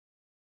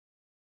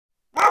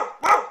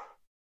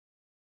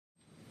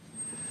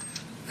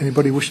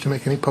Anybody wish to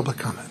make any public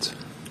comments?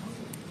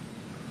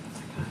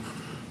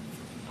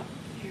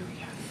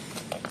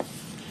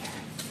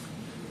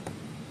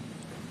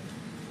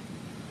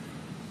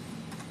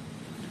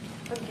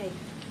 Okay.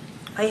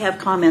 I have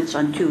comments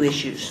on two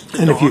issues.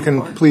 And if you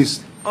can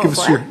please give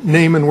us your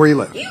name and where you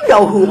live. You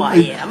know who I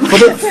am.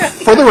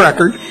 For the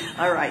record.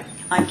 All right.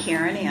 I'm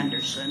Karen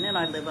Anderson, and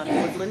I live on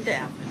Woodland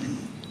Avenue.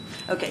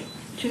 Okay,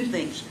 two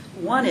things.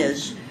 One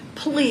is,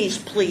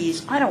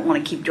 please, I don't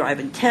want to keep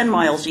driving 10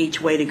 miles each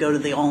way to go to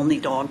the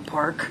Olney Dog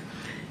Park.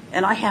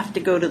 And I have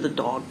to go to the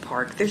dog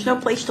park. There's no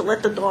place to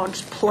let the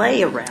dogs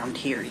play around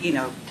here, you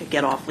know, to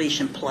get off leash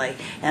and play.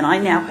 And I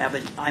now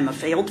I'm a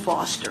failed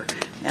foster.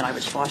 And I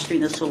was fostering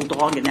this little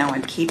dog, and now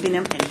I'm keeping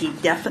him, and he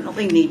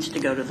definitely needs to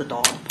go to the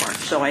dog park.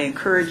 So I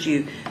encourage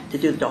you to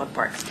do the dog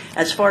park.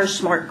 As far as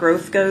smart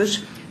growth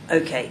goes,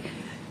 okay,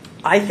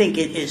 I think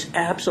it is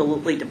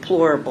absolutely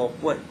deplorable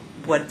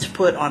what's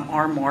put on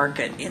our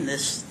market in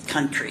this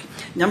country.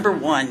 Number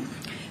one,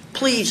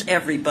 please,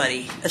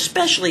 everybody,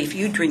 especially if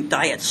you drink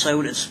diet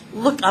sodas,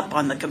 look up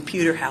on the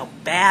computer how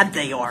bad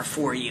they are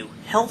for you.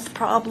 Health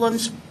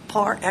problems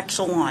par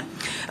excellence.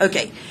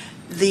 Okay,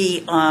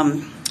 the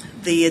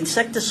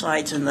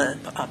insecticides and the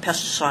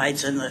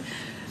pesticides and the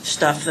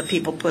stuff that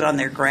people put on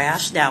their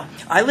grass. Now,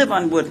 I live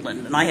on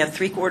woodland, and I have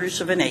 3/4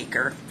 of an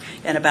acre,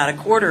 and about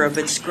 1/4 of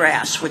it's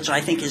grass, which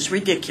I think is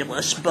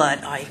ridiculous,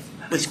 but I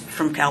was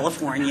from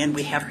California, and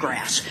we have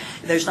grass.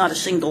 There's not a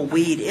single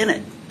weed in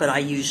it, but I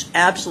use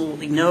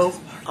absolutely no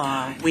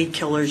weed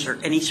killers or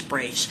any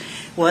sprays.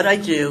 What I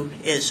do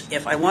is,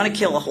 if I want to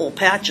kill a whole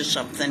patch of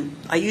something,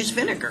 I use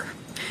vinegar.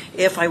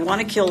 If I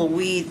want to kill a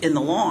weed in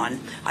the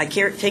lawn, I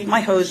take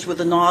my hose with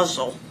a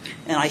nozzle,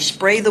 and I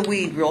spray the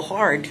weed real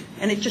hard,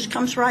 and it just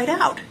comes right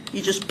out.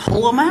 You just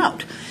pull them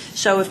out.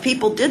 So if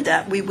people did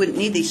that, we wouldn't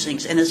need these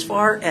things. And as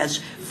far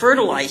as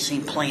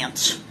fertilizing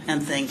plants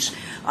and things,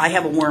 I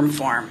have a worm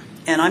farm.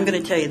 And I'm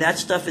going to tell you, that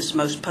stuff is the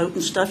most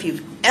potent stuff you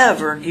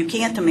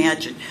can't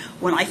imagine.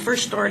 When I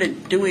first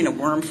started doing a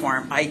worm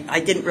farm, I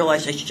didn't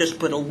realize I should just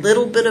put a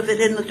little bit of it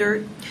in the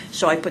dirt.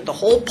 So I put the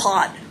whole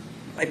pot,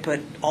 I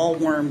put all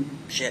worm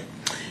shit.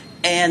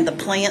 And the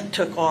plant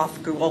took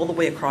off, grew all the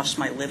way across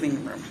my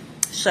living room.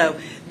 So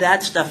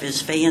that stuff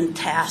is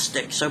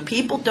fantastic. So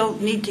people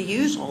don't need to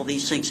use all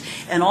these things.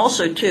 And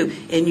also, too,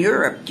 in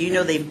Europe, do you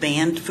know they've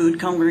banned food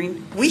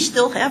coloring? We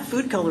still have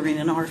food coloring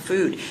in our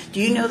food. Do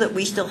you know that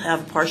we still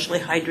have partially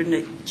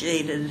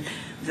hydrogenated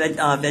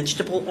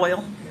vegetable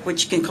oil,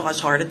 which can cause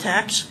heart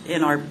attacks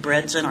in our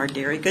breads and our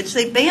dairy goods?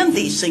 They banned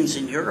these things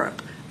in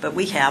Europe, but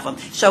we have them.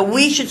 So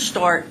we should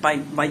start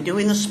by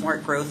doing the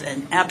smart growth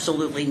and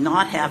absolutely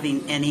not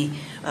having any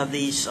of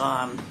these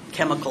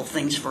chemical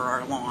things for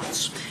our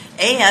lawns.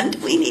 And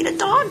we need a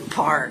dog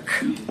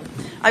park.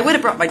 I would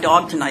have brought my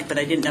dog tonight, but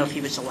I didn't know if he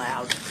was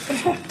allowed.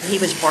 He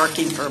was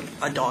barking for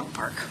a dog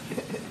park.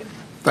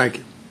 Thank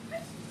you.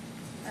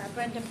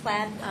 Brenda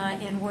Platt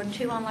in Ward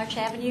 2 on Larch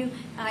Avenue.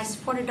 I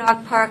support a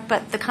dog park,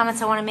 but the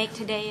comments I want to make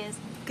today is...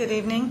 Good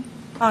evening,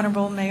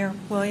 Honorable Mayor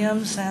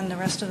Williams and the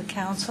rest of the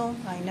council.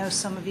 I know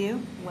some of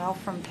you well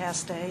from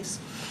past days.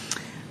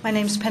 My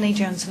name is Penny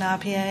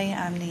Jones-Napier.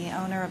 I'm the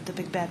owner of the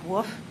Big Bad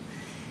Wolf.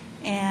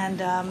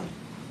 And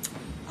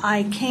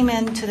I came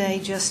in today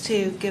just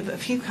to give a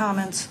few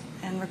comments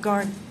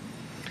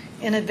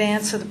in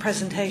advance of the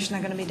presentation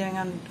I'm going to be doing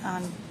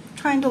on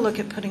trying to look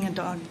at putting a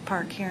dog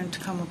park here in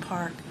Takoma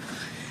Park.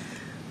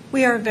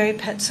 We are a very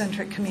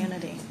pet-centric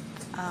community.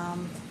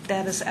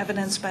 That is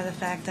evidenced by the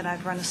fact that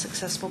I've run a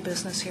successful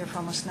business here for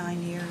almost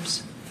 9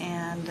 years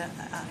and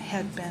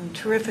had been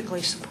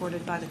terrifically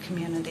supported by the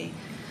community.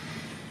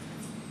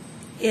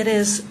 It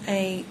is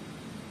a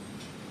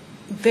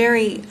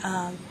very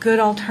good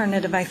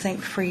alternative, I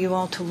think, for you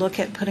all to look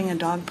at putting a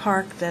dog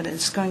park that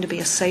is going to be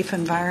a safe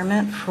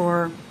environment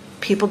for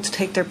people to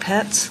take their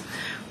pets.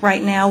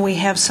 Right now we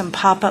have some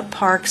pop-up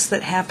parks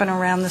that happen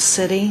around the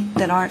city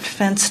that aren't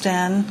fenced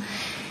in,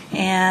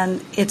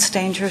 and it's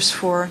dangerous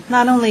for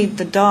not only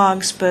the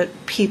dogs but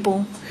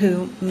people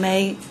who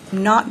may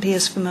not be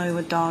as familiar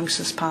with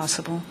dogs as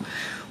possible.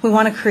 We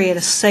want to create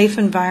a safe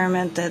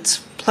environment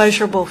that's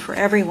pleasurable for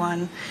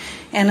everyone.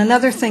 And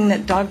another thing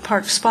that dog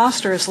parks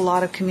foster is a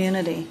lot of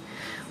community,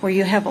 where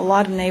you have a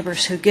lot of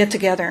neighbors who get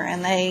together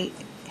and they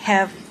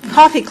have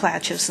coffee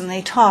clatches and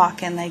they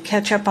talk and they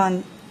catch up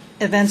on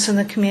events in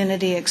the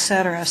community,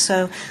 etc.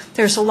 So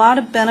there's a lot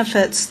of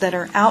benefits that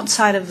are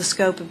outside of the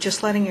scope of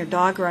just letting your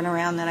dog run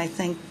around that I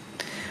think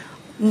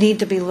need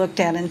to be looked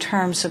at in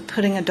terms of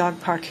putting a dog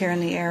park here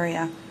in the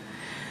area.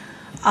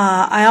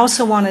 I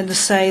also wanted to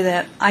say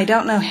that I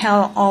don't know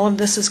how all of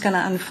this is going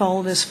to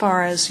unfold as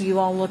far as you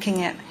all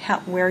looking at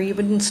where you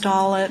would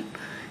install it,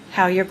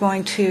 how you're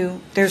going to.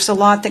 There's a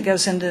lot that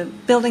goes into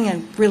building a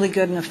really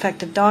good and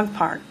effective dog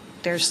park.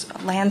 There's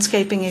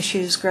landscaping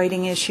issues,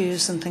 grading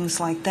issues, and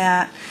things like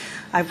that.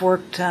 I've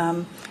worked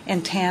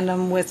in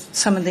tandem with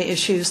some of the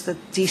issues that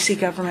D.C.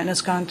 government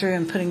has gone through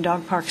in putting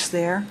dog parks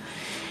there.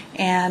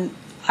 And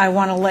I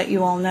want to let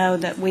you all know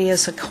that we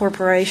as a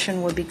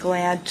corporation would be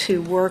glad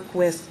to work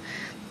with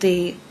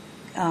the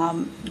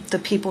the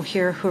people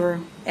here who are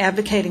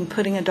advocating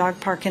putting a dog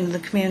park into the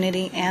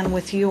community, and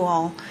with you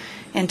all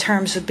in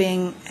terms of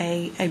being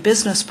a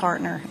business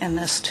partner in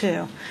this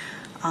too.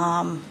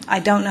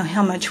 I don't know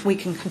how much we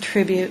can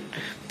contribute,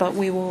 but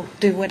we will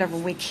do whatever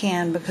we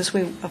can, because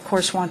we, of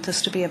course, want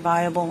this to be a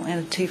viable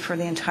entity for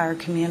the entire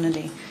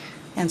community,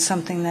 and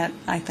something that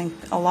I think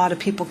a lot of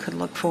people could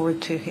look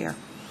forward to here.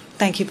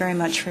 Thank you very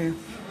much for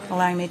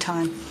allowing me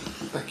time.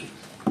 Thank you.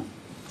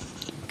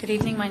 Good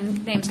evening. My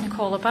name's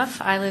Nicole LaBeouf.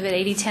 I live at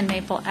 8010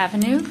 Maple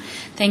Avenue.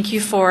 Thank you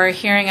for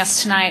hearing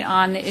us tonight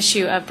on the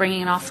issue of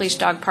bringing an off-leash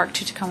dog park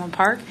to Takoma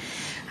Park.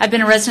 I've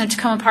been a resident of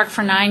Takoma Park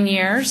for 9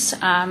 years.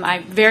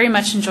 I very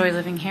much enjoy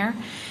living here.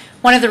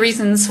 One of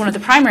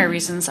the primary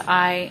reasons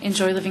I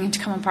enjoy living in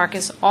Takoma Park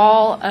is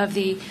all of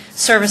the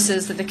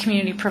services that the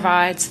community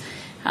provides,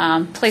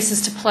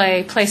 places to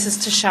play, places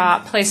to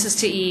shop, places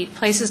to eat,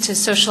 places to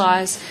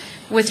socialize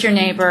with your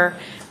neighbor.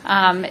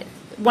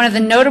 One of the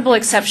notable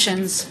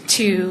exceptions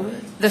to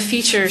the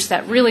features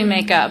that really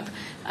make up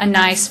a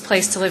nice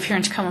place to live here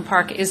in Takoma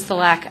Park is the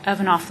lack of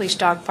an off-leash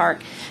dog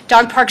park.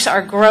 Dog parks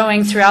are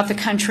growing throughout the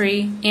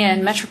country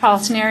in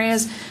metropolitan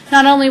areas,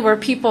 not only where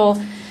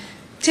people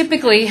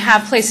typically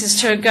have places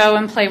to go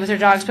and play with their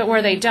dogs, but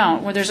where they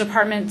don't, where there's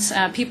apartments,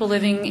 people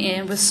living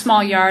in with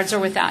small yards or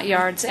without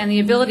yards, and the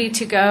ability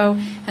to go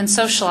and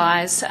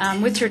socialize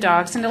with your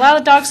dogs and allow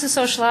the dogs to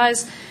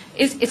socialize.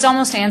 It's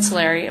almost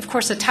ancillary. Of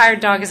course, a tired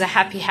dog is a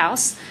happy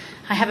house.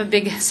 I have a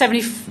big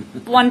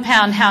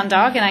 71-pound hound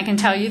dog, and I can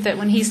tell you that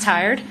when he's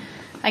tired,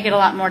 I get a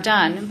lot more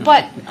done.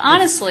 But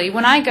honestly,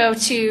 when I go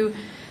to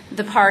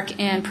the park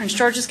in Prince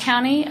George's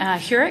County,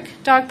 Hurrick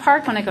Dog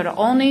Park, when I go to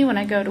Olney, when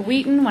I go to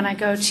Wheaton, when I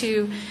go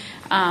to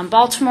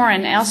Baltimore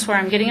and elsewhere,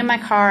 I'm getting in my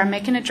car, I'm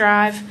making a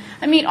drive.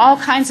 I meet all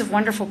kinds of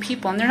wonderful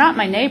people, and they're not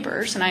my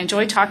neighbors, and I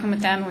enjoy talking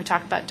with them. We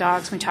talk about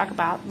dogs, we talk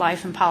about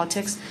life and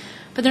politics,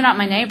 but they're not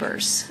my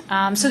neighbors.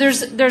 So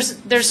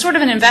there's sort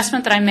of an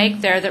investment that I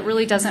make there that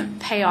really doesn't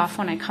pay off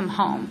when I come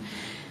home.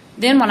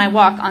 Then when I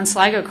walk on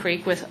Sligo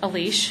Creek with a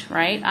leash,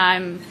 right,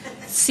 I'm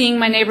seeing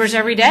my neighbors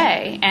every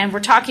day, and we're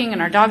talking,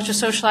 and our dogs are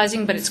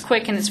socializing, but it's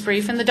quick and it's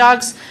brief, and the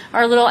dogs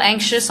are a little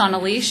anxious on a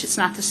leash. It's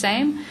not the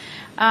same.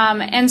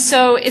 And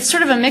so it's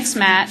sort of a mixed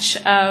match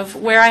of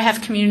where I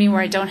have community,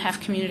 where I don't have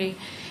community,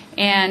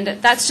 and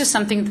that's just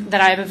something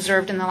that I've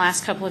observed in the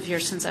last couple of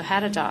years since I've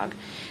had a dog.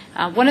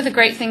 One of the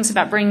great things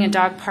about bringing a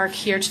dog park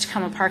here to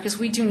Takoma Park is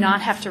we do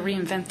not have to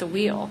reinvent the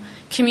wheel.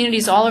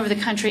 Communities all over the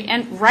country,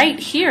 and right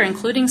here,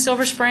 including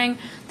Silver Spring,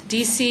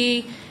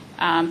 D.C.,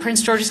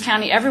 Prince George's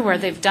County, everywhere,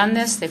 they've done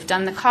this. They've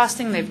done the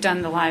costing, they've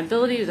done the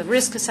liability, the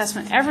risk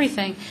assessment,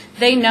 everything.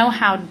 They know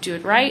how to do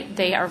it right.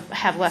 They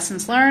have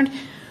lessons learned.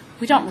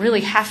 We don't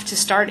really have to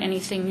start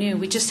anything new.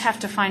 We just have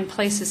to find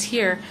places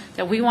here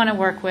that we want to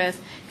work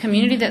with,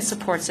 community that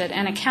supports it,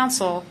 and a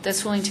council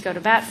that's willing to go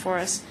to bat for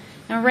us.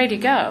 And we're ready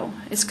to go.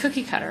 It's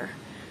cookie cutter.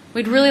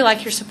 We'd really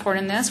like your support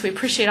in this. We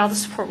appreciate all the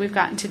support we've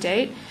gotten to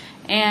date.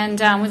 And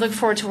we look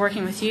forward to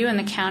working with you and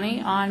the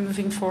county on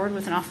moving forward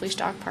with an off-leash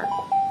dog park.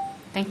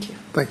 Thank you.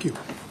 Thank you.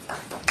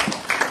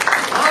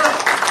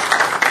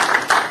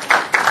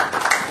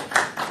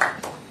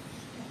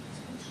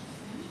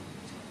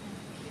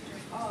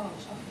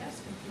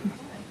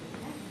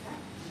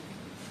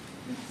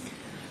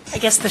 I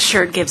guess the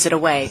shirt gives it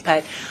away,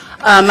 but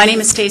my name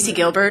is Stacy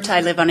Gilbert.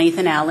 I live on 8th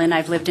and Allen.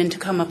 I've lived in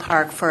Takoma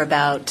Park for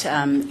about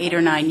 8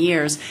 or 9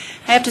 years.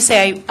 I have to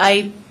say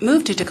I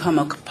moved to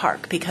Takoma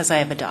Park because I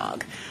have a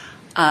dog.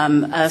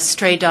 A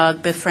stray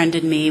dog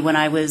befriended me when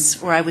I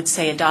was, or I would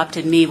say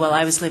adopted me while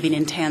I was living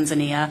in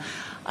Tanzania.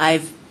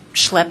 I've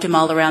schlepped him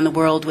all around the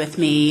world with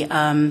me,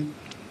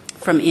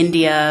 from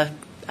India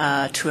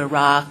to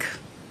Iraq,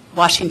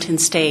 Washington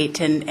State,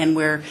 and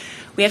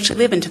we actually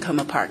live in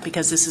Takoma Park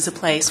because this is a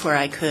place where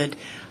I could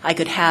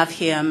have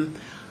him.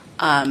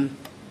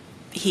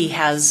 He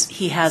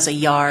has a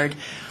yard,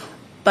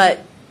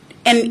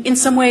 and in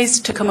some ways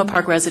Takoma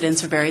Park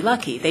residents are very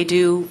lucky.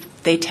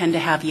 They tend to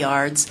have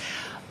yards,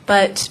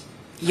 but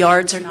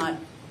yards are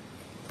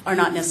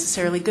not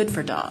necessarily good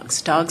for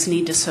dogs. Dogs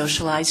need to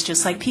socialize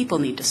just like people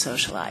need to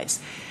socialize.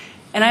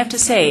 And I have to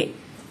say,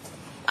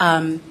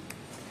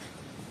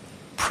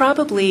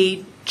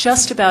 probably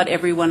just about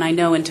everyone I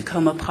know in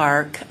Takoma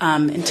Park,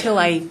 until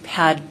I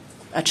had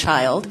a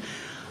child,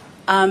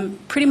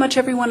 pretty much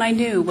everyone I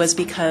knew was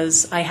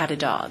because I had a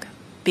dog.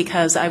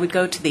 Because I would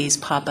go to these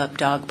pop-up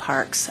dog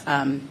parks,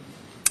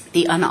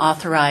 the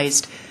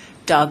unauthorized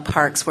dog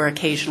parks where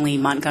occasionally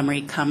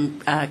Montgomery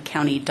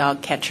County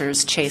dog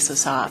catchers chase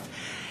us off.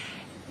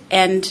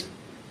 And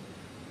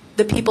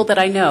the people that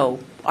I know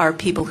are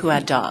people who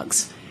had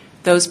dogs.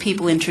 Those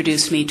people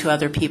introduced me to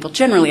other people,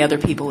 generally other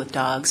people with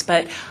dogs.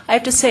 But I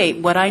have to say,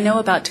 what I know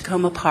about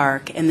Takoma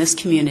Park and this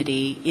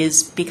community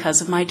is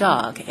because of my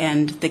dog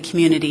and the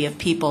community of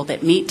people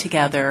that meet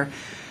together,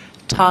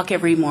 talk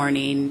every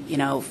morning,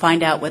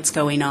 find out what's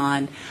going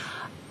on.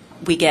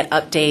 We get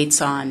updates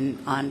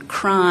on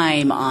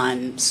crime,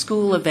 on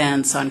school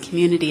events, on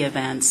community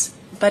events.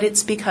 But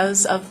it's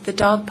because of the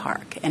dog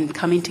park and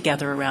coming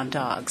together around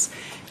dogs.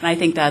 And I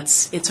think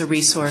it's a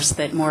resource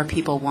that more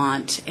people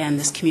want and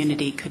this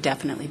community could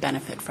definitely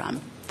benefit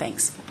from.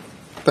 Thanks.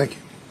 Thank you.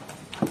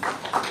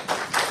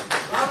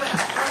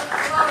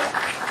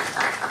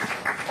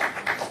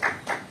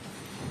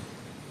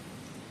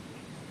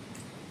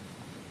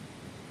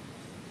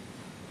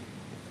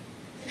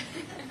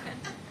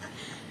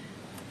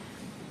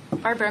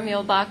 Barbara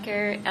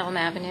Muehlbacher, Elm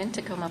Avenue,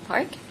 Takoma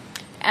Park.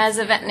 As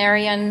a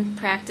veterinarian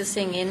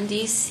practicing in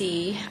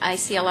D.C., I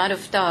see a lot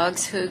of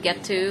dogs who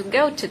get to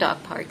go to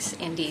dog parks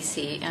in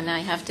D.C., and I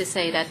have to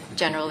say that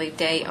generally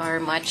they are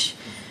much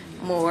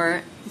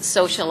more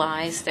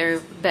socialized,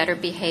 they're better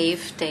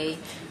behaved, they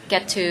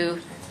get to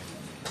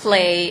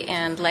play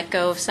and let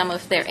go of some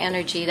of their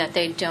energy that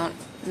they don't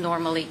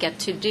normally get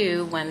to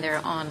do when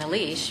they're on a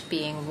leash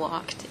being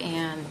walked.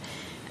 And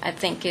I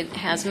think it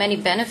has many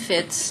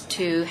benefits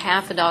to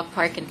have a dog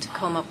park in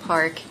Takoma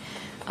Park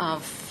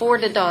for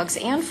the dogs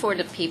and for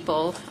the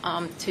people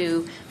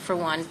to, for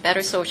one,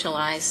 better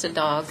socialize the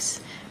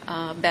dogs,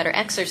 better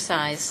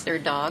exercise their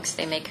dogs.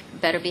 They make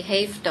better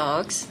behaved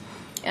dogs.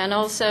 And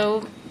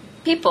also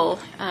people,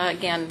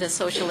 again, the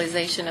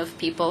socialization of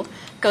people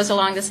goes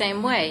along the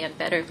same way, and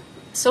better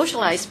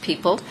socialized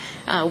people,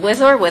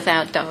 with or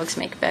without dogs,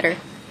 make better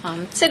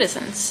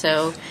citizens.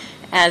 So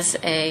as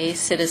a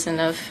citizen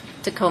of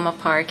Takoma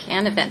Park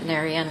and a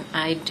veterinarian,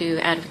 I do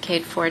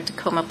advocate for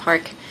Takoma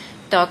Park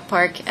Dog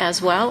Park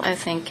as well. I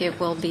think it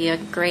will be a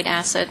great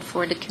asset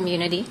for the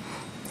community,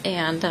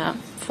 and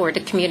for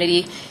the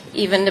community,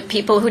 even the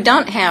people who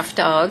don't have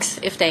dogs,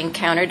 if they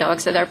encounter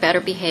dogs that are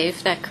better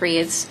behaved, that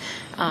creates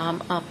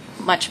a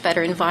much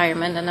better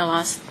environment and a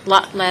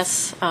lot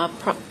less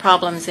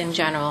problems in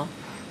general.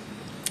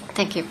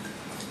 Thank you.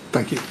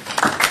 Thank you.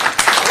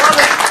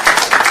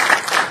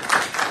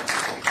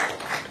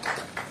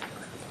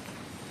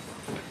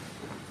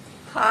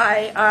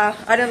 Hi,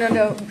 I don't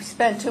know,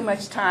 spend too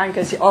much time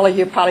because all of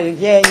you probably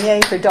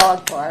yay for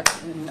dog park.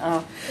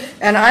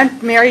 And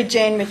I'm Mary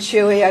Jane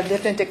Machui. I've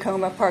lived in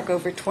Takoma Park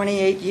over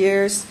 28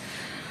 years.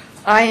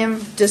 I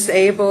am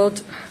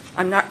disabled.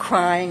 I'm not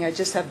crying. I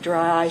just have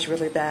dry eyes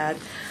really bad.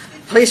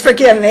 Please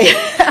forgive me.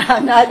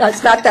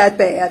 It's not that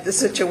bad, the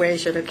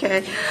situation,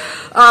 okay?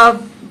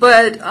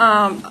 But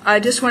I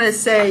just want to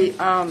say,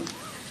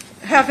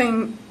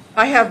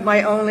 I have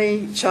my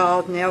only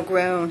child, now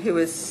grown, who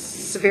is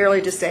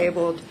severely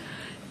disabled.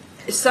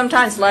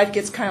 Sometimes life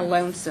gets kind of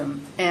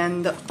lonesome,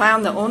 and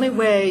found the only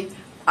way,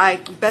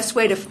 best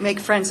way to make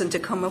friends in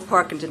Takoma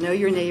Park and to know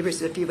your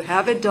neighbors, if you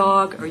have a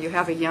dog or you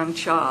have a young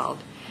child.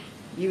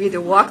 You either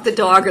walk the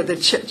dog or the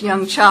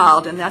young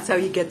child, and that's how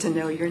you get to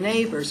know your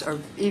neighbors, or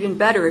even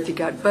better if you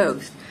got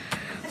both.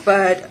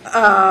 But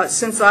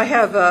since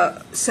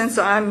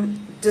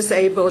I'm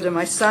disabled and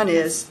my son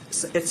is,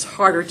 it's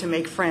harder to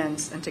make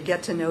friends and to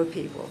get to know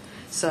people.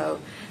 So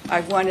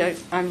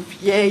I'm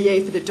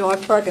yay for the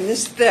dog park, and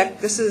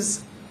this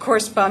is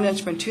correspondence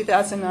from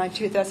 2009,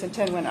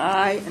 2010 when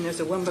and there's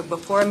a woman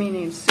before me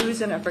named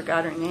Susan, I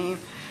forgot her name,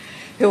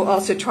 who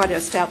also tried to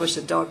establish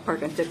a dog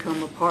park in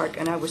Takoma Park,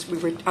 and I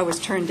was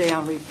turned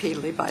down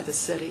repeatedly by the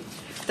city.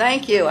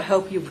 Thank you. I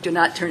hope you do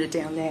not turn it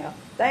down now.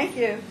 Thank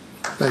you.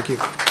 Thank you.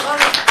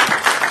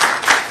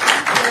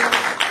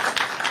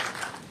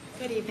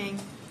 Good evening.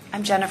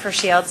 I'm Jennifer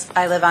Shields.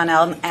 I live on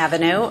Elm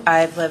Avenue.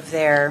 I've lived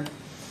there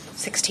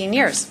 16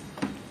 years.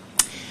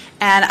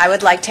 And I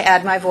would like to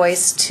add my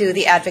voice to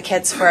the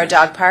advocates for a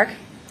dog park.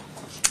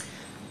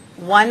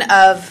 One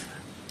of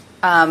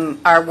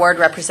our ward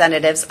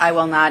representatives, I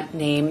will not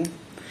name,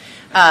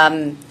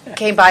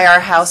 came by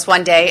our house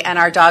one day and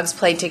our dogs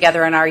played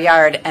together in our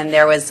yard and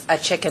there was a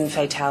chicken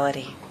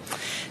fatality.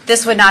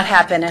 This would not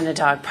happen in a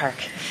dog park.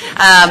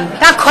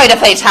 Not quite a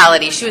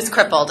fatality. She was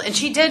crippled, and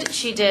she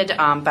did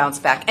bounce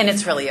back, and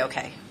it's really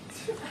okay.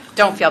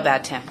 Don't feel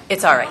bad, Tim.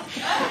 It's all right.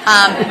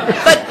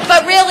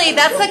 But really,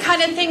 that's the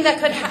kind of thing that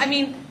could,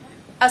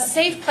 a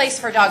safe place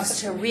for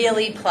dogs to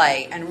really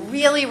play and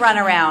really run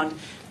around.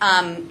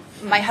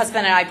 My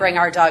husband and I bring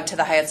our dog to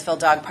the Hyattsville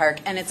Dog Park,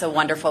 and it's a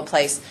wonderful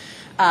place.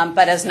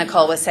 But as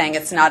Nicole was saying,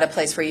 it's not a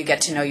place where you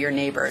get to know your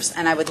neighbors.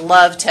 And I would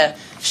love to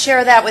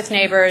share that with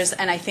neighbors,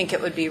 and I think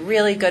it would be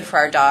really good for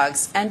our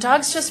dogs. And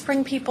dogs just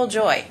bring people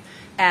joy,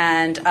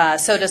 and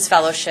so does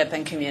fellowship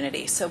and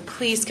community. So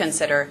please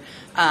consider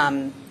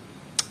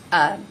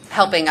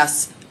helping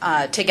us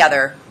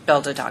together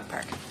build a dog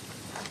park.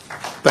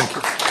 Thank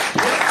you.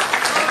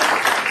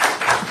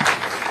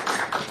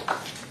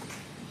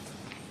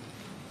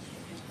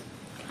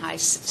 Hi,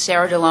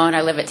 Sarah DeLone.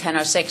 I live at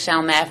 1006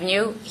 Elm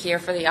Avenue. Here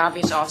for the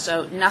obvious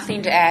also.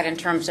 Nothing to add in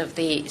terms of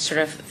the sort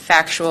of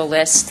factual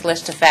list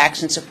of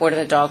facts in support of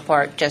the dog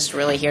park. Just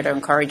really here to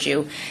encourage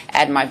you,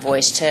 add my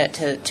voice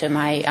to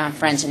my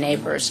friends and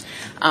neighbors.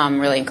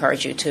 Really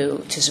encourage you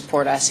to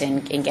support us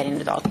in getting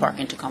the dog park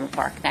into Takoma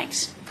Park.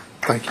 Thanks.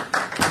 Thank you.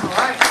 All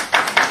right.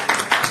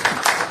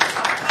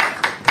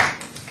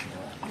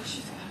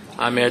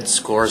 I'm Ed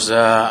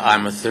Scorza.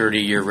 I'm a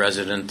 30-year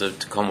resident of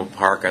Takoma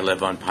Park. I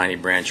live on Piney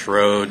Branch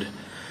Road.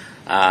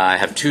 I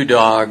have 2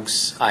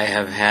 dogs. I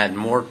have had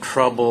more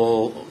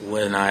trouble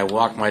when I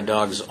walk my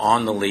dogs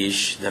on the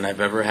leash than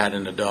I've ever had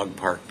in a dog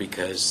park,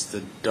 because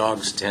the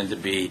dogs tend to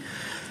be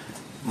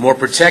more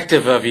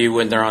protective of you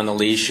when they're on the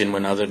leash, and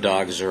when other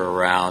dogs are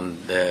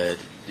around, it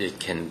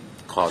can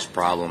cause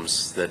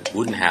problems that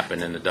wouldn't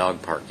happen in a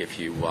dog park if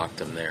you walked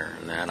them there.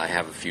 And I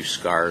have a few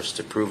scars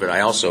to prove it.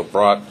 I also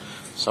brought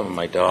some of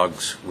my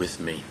dogs with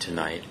me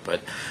tonight,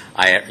 but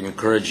I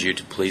encourage you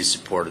to please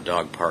support a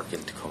dog park in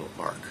Takoma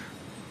Park.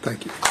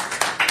 Thank you.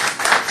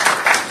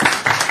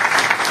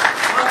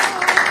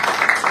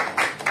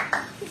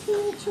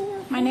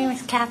 My name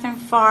is Catherine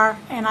Farr,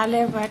 and I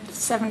live at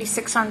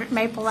 7600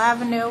 Maple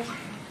Avenue,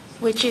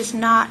 which is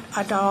not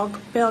a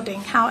dog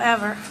building.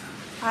 However,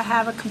 I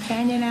have a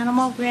companion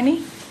animal,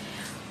 Rennie.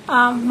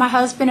 My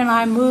husband and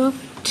I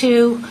moved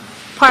to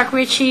Park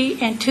Ritchie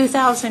in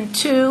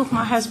 2002.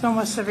 My husband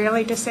was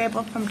severely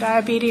disabled from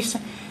diabetes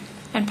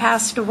and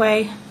passed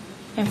away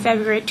in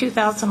February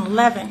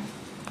 2011.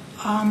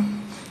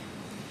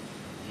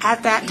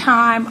 At that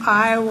time,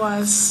 I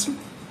was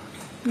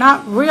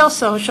not real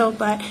social,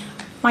 but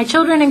my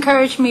children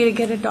encouraged me to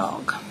get a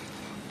dog.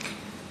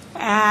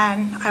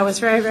 And I was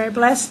very, very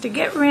blessed to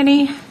get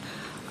Rennie.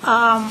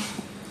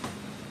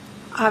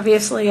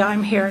 Obviously,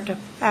 I'm here to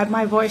add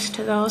my voice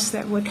to those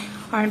that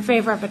are in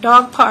favor of a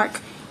dog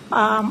park.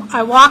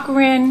 I walk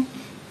Ren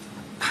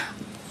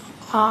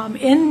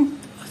in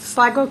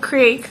Sligo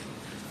Creek,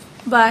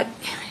 but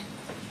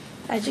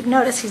as you can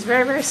notice, he's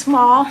very, very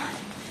small.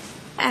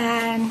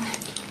 And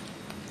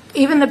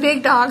even the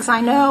big dogs,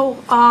 I know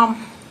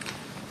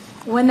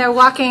when they're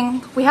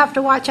walking, we have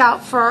to watch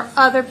out for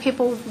other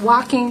people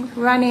walking,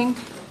 running,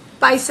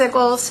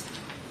 bicycles,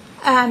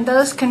 and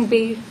those can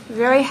be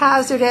very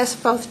hazardous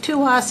both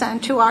to us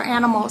and to our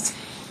animals.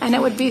 And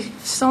it would be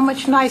so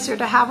much nicer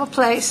to have a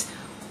place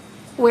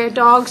where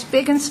dogs,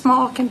 big and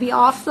small, can be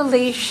off the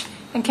leash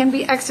and can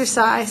be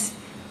exercised.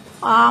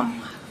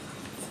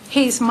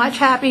 He's much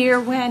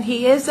happier when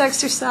he is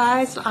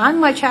exercised.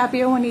 I'm much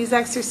happier when he's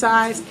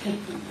exercised.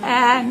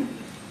 And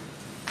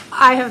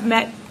I have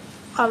met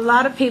a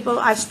lot of people.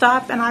 I've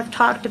stopped and I've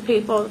talked to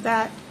people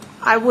that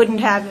I wouldn't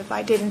have if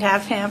I didn't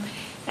have him.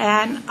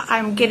 And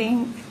I'm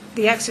getting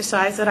the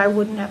exercise that I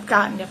wouldn't have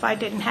gotten if I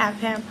didn't have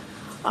him.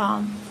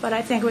 But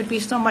I think it would be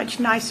so much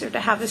nicer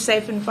to have a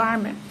safe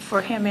environment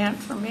for him and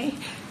for me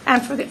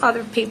and for the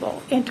other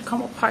people in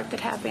Takoma Park that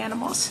have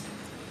animals.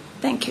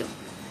 Thank you.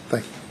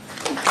 Thank you.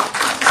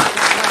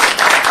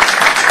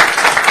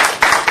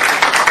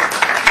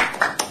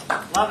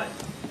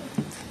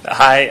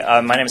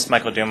 Hi, my name is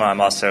Michael Duma.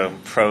 I'm also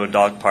pro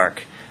dog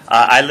park.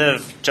 I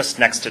live just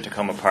next to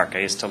Takoma Park. I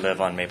used to live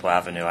on Maple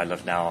Avenue. I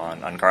live now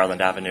on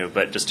Garland Avenue,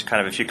 but just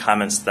kind of a few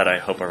comments that I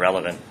hope are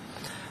relevant.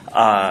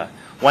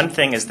 One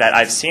thing is that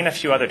I've seen a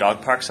few other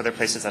dog parks, other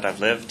places that I've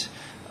lived.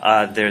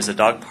 There's a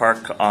dog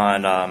park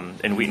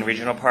in Wheaton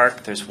Regional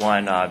Park. There's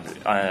one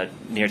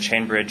near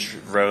Chainbridge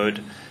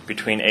Road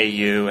between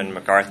AU and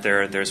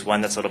MacArthur. There's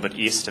one that's a little bit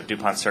east of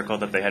DuPont Circle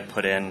that they had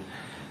put in.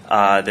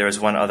 There's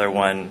one other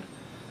one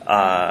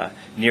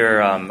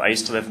near, I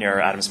used to live near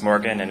Adams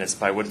Morgan, and it's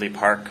by Woodley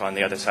Park on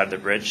the other side of the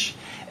bridge.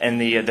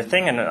 And the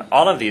thing in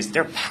all of these,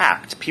 they're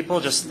packed. People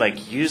just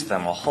use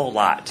them a whole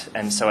lot.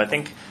 And so I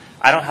think,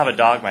 I don't have a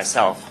dog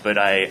myself, but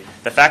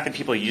the fact that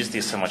people use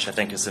these so much I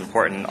think is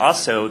important.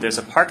 Also, there's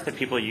a park that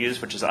people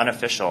use which is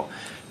unofficial.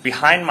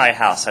 Behind my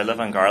house, I live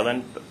on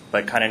Garland,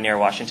 but kind of near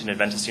Washington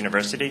Adventist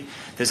University,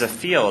 there's a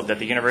field that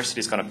the university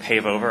is going to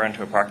pave over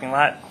into a parking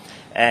lot.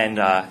 And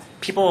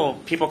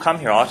people come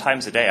here all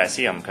times a day. I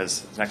see them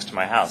because it's next to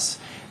my house.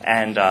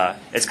 And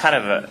it's kind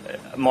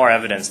of more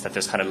evidence that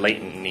there's kind of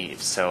latent need.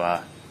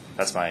 So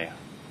that's my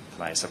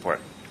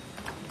support.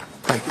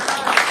 Thank you.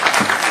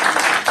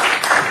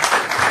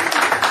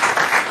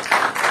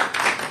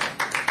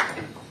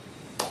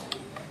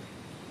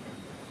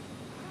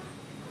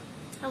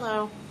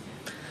 Hello.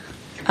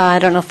 I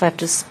don't know if I have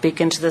to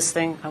speak into this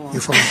thing. I won't.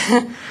 You're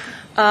fine.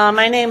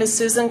 My name is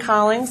Susan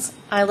Collings.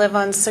 I live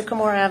on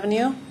Sycamore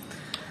Avenue.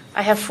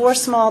 I have 4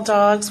 small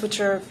dogs, which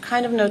are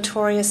kind of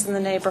notorious in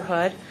the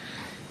neighborhood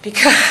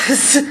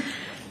because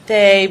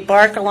they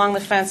bark along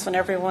the fence when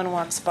everyone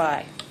walks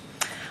by.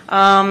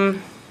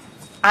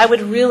 I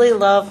would really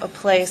love a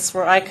place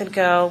where I could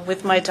go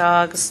with my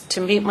dogs to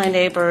meet my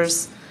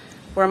neighbors,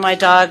 where my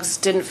dogs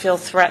didn't feel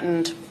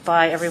threatened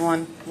by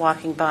everyone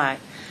walking by.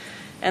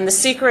 And the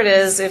secret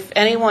is, if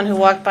anyone who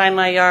walked by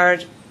my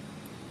yard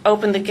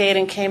opened the gate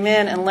and came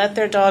in and let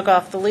their dog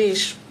off the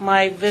leash,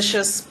 my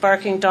vicious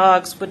barking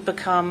dogs would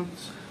become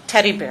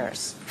teddy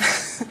bears.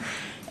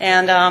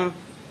 And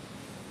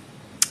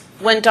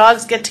when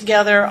dogs get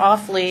together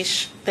off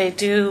leash, they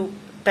do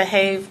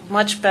behave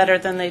much better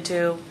than they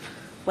do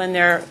when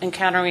they're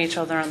encountering each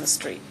other on the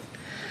street.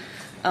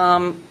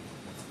 I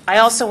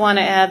also want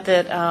to add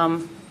that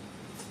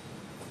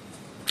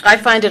I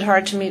find it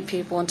hard to meet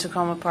people in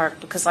Takoma Park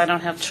because I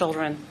don't have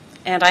children,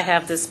 and I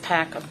have this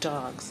pack of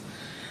dogs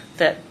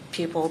that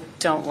people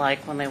don't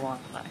like when they walk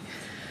by.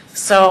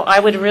 So I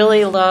would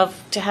really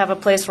love to have a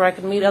place where I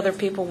could meet other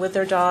people with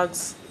their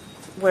dogs,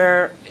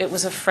 where it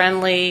was a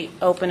friendly,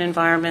 open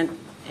environment,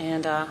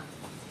 and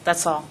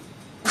that's all.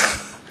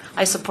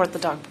 I support the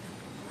dog.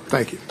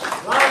 Thank you.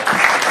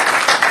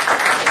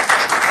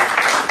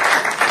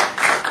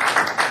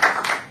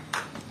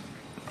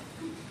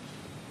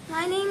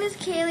 My name is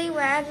Kaylee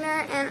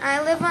Wagner, and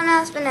I live on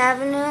Aspen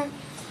Avenue,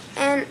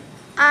 and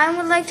I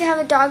would like to have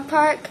a dog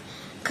park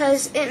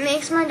because it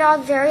makes my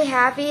dog very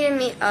happy to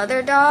meet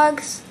other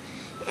dogs,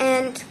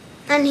 and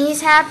when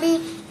he's happy,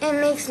 it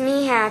makes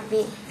me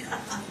happy.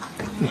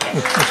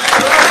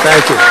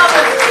 Thank you.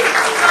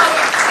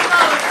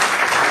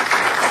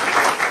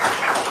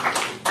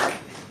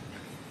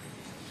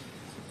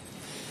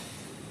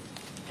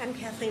 I'm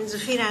Kathleen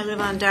Zafina. I live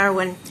on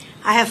Darwin.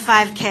 I have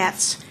 5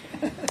 cats,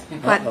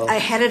 but I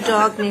had a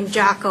dog named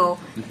Jocko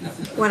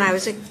when I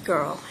was a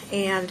girl,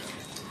 and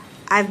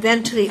I've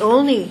been to the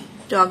only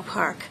dog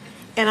park,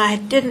 and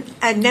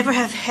I never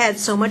have had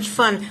so much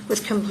fun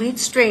with complete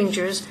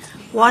strangers,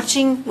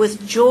 watching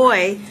with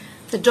joy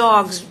the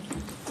dogs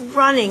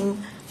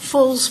running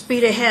full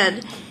speed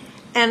ahead,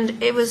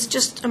 and it was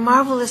just a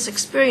marvelous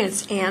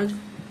experience. And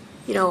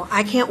you know,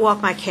 I can't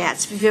walk my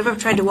cats. If you've ever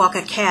tried to walk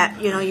a cat,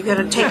 you know, you've got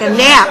to take a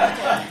nap,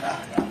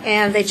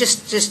 and they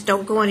just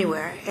don't go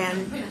anywhere.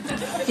 And,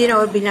 you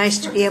know, it'd be nice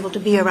to be able to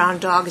be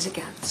around dogs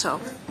again. So,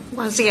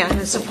 once again,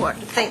 in support.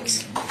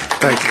 Thanks.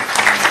 Thank you.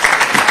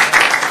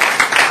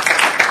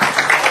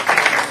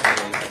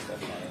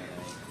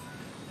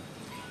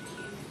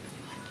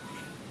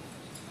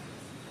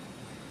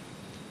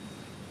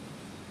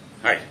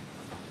 Hi.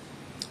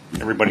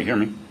 Everybody hear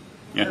me?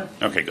 Yeah?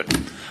 Okay, good.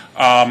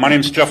 My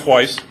name's Jeff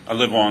Weiss. I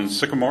live on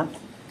Sycamore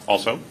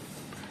also.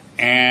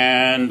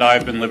 And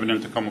I've been living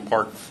in Takoma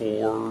Park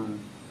for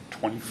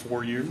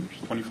 24 years,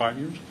 25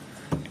 years.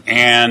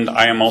 And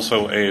I am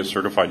also a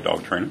certified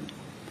dog trainer.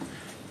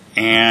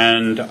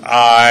 And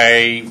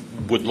I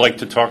would like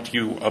to talk to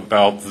you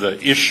about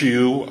the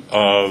issue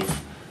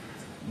of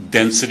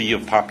density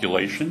of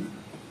population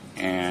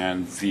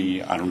and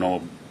I don't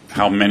know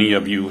how many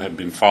of you have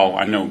been following.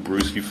 I know,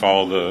 Bruce, you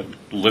follow the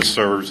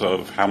listservs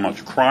of how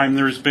much crime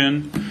there's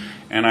been.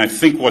 And I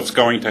think what's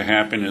going to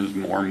happen is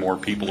more and more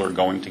people are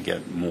going to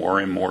get more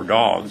and more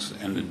dogs.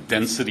 And the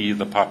density of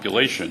the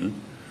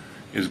population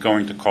is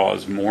going to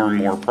cause more and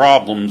more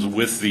problems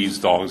with these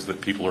dogs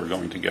that people are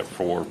going to get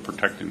for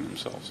protecting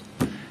themselves.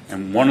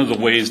 And one of the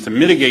ways to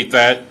mitigate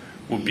that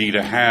would be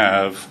to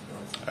have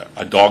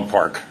a dog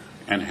park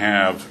and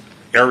have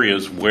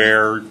areas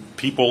where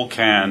people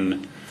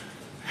can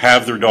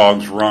have their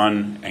dogs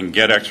run and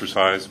get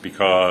exercise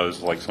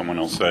because, like someone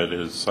else said,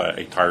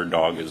 a tired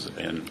dog is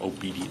an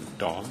obedient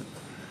dog.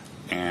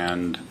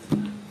 And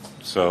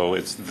so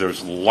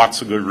there's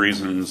lots of good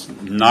reasons,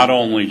 not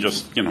only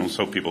just, you know,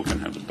 so people can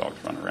have the dogs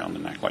run around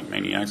and act like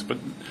maniacs, but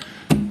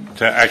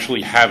to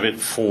actually have it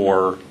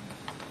for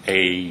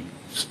a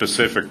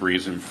specific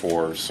reason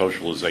for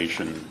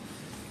socialization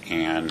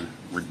and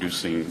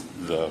reducing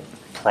the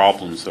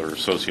problems that are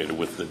associated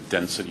with the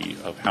density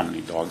of how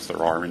many dogs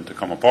there are in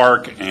Takoma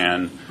Park,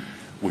 and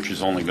which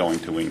is only going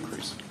to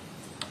increase.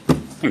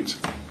 Thanks.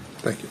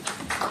 Thank you.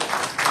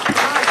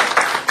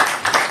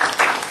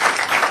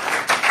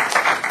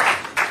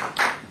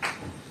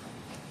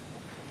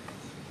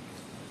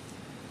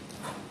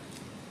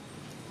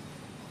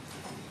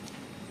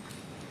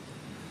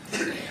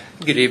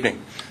 Good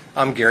evening.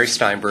 I'm Gary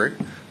Steinberg.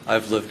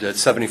 I've lived at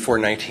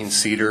 7419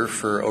 Cedar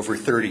for over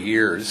 30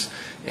 years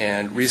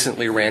and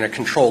recently ran a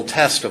controlled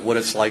test of what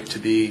it's like to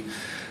be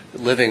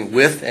living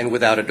with and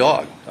without a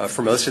dog.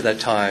 For most of that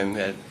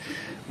time,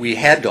 we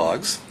had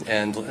dogs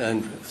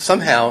and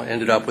somehow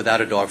ended up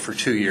without a dog for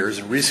 2 years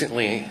and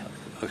recently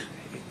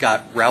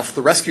got Ralph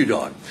the rescue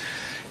dog.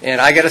 And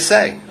I got to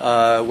say,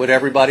 what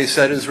everybody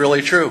said is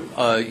really true.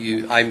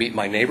 I meet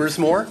my neighbors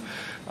more.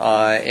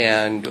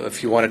 And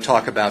if you want to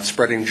talk about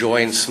spreading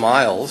joy and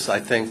smiles, I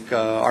think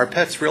our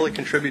pets really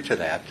contribute to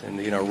that. And,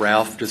 you know,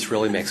 Ralph just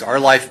really makes our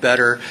life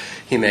better.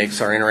 He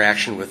makes our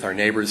interaction with our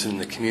neighbors in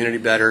the community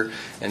better.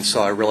 And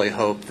so I really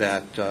hope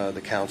that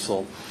the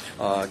council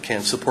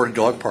can support a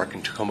dog park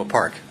in Takoma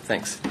Park.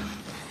 Thanks.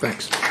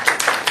 Thanks.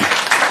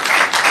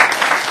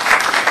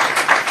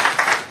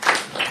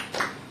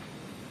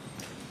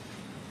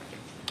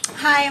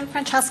 Hi, I'm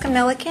Francesca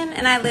Milliken,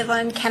 and I live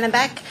on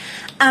Kennebec.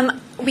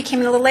 We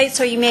came in a little late,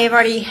 so you may have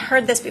already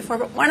heard this before,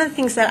 but one of the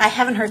things that I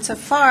haven't heard so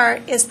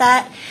far is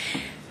that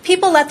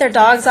people let their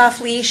dogs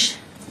off leash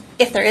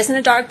if there isn't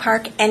a dog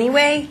park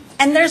anyway,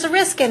 and there's a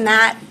risk in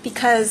that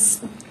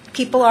because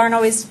people aren't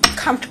always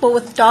comfortable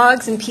with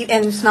dogs and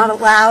it's not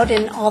allowed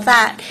and all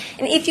that.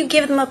 And if you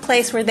give them a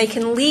place where they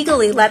can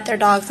legally let their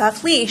dogs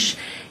off leash,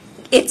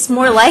 it's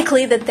more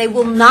likely that they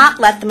will not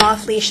let them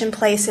off leash in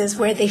places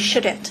where they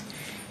shouldn't.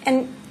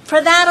 And for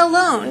that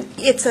alone,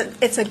 it's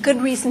a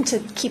good reason to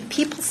keep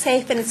people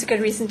safe, and it's a good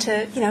reason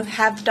to, you know,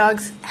 have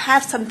dogs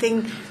have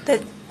something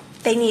that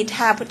they need to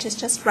have, which is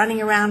just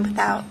running around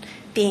without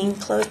being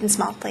closed in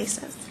small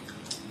places.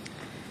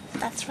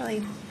 That's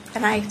really,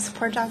 and I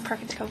support dog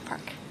park at Takoma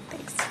Park.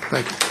 Thanks.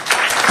 Thank you.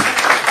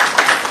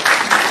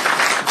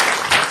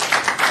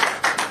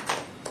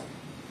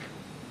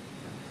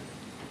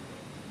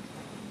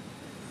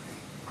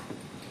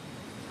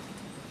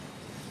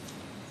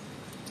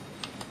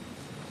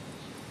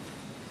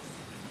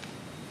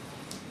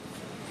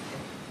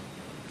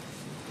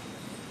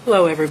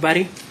 Hello,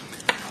 everybody.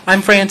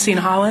 I'm Francine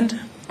Holland.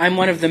 I'm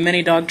one of the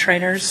many dog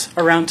trainers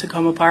around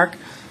Takoma Park.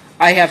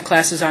 I have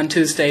classes on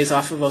Tuesdays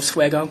off of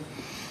Oswego.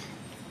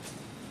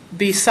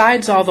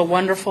 Besides all the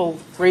wonderful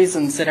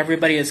reasons that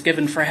everybody has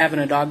given for having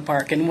a dog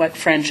park, and what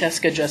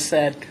Francesca just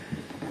said,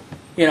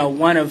 you know,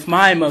 one of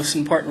my most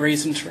important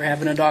reasons for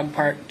having a dog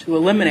park, to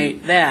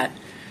eliminate that,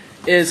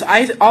 is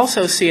I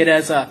also see it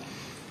as a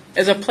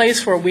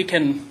place where we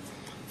can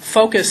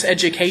focus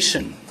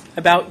education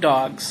about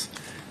dogs.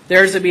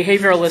 There's a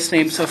behavioralist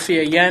named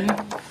Sophia Yen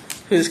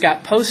who's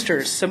got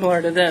posters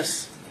similar to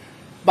this.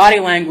 Body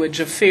language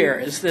of fear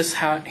is this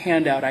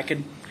handout. I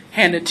could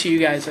hand it to you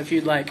guys if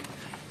you'd like.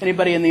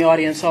 Anybody in the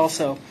audience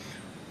also.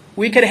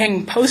 We could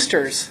hang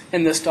posters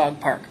in this dog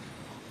park.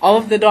 All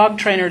of the dog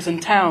trainers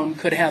in town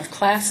could have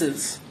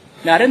classes,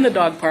 not in the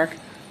dog park,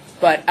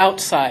 but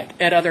outside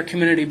at other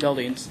community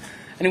buildings.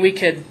 And we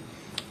could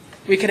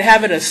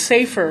have it a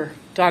safer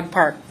dog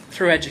park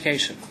through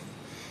education.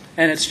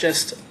 And it's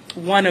just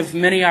one of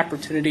many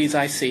opportunities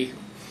I see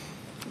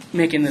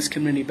making this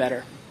community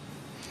better.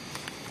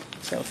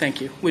 So thank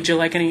you. Would you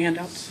like any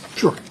handouts?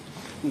 Sure.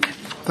 Okay.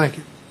 Thank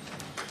you.